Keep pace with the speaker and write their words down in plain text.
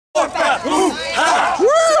Guys,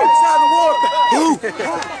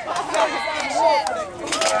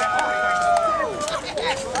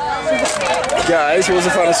 what was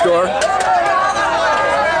the final score?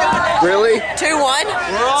 Really? 2-1.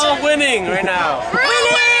 We're all winning right now. Winning!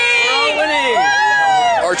 We're all winning.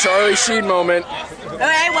 Our Charlie Sheen moment.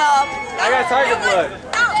 Okay, well. I got tiger blood.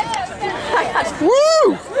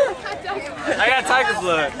 Woo! I got tiger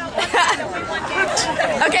blood.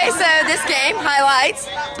 Okay, so this game, highlights.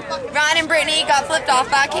 Ryan and Brittany got flipped off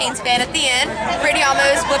by a Canes fan at the end. Brittany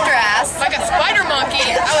almost flipped her ass. Like a spider monkey.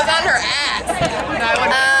 I was on her ass.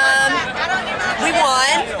 We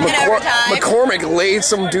won in overtime. McCormick laid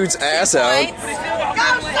some dude's ass out. Hey,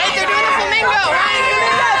 they're doing the flamingo. Ryan,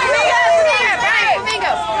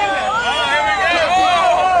 flamingo.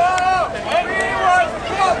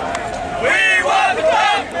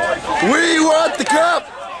 We want the cup!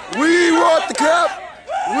 We want the cup!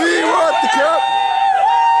 We want the cup!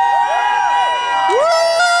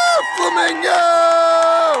 Woo! Flamingo!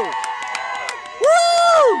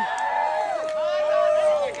 Woo!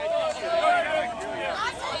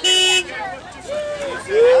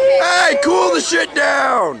 Hey, cool the shit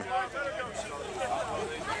down!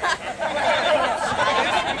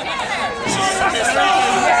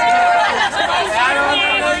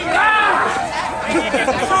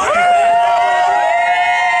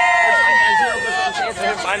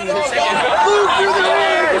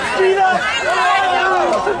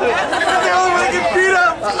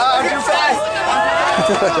 I'm too fast.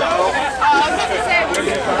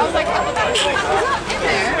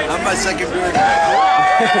 I'm my second beer.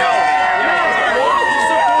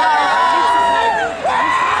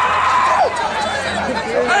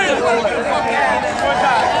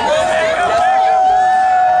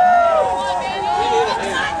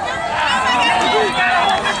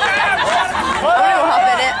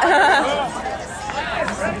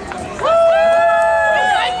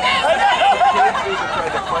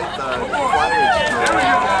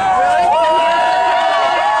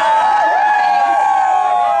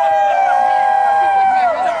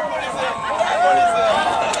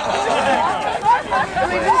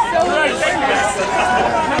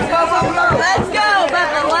 Let's go,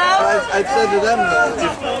 Buffalo! I said to them that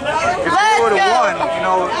if we would have won, you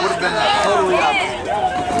know, it would have been totally opposite.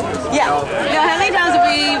 Yeah. You know, how many times have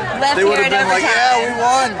we left They would here have in been like, overtime? yeah, we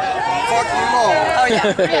won. Fuck you all. Oh, yeah.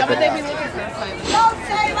 Yeah, but they'd be looking for us.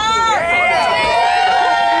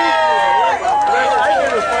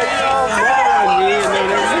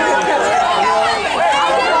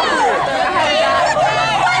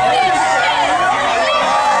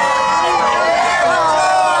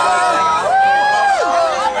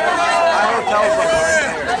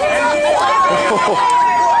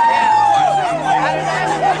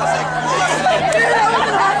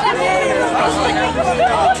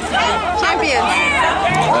 Champions.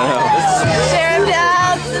 Share 'em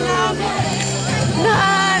down.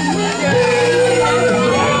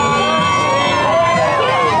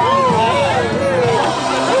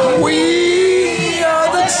 We are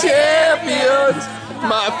the champions,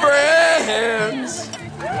 my friends,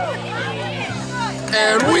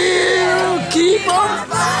 and we'll keep on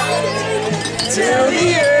fighting till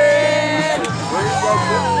the end.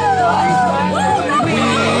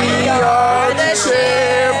 We are the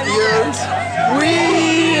champions. We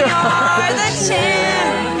are the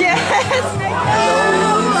champions.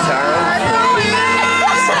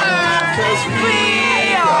 We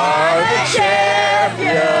are the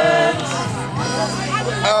champions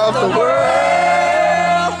of the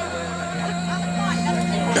world.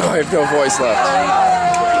 Oh, I have no voice left.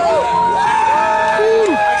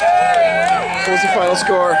 What was the final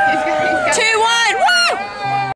score? 2-1.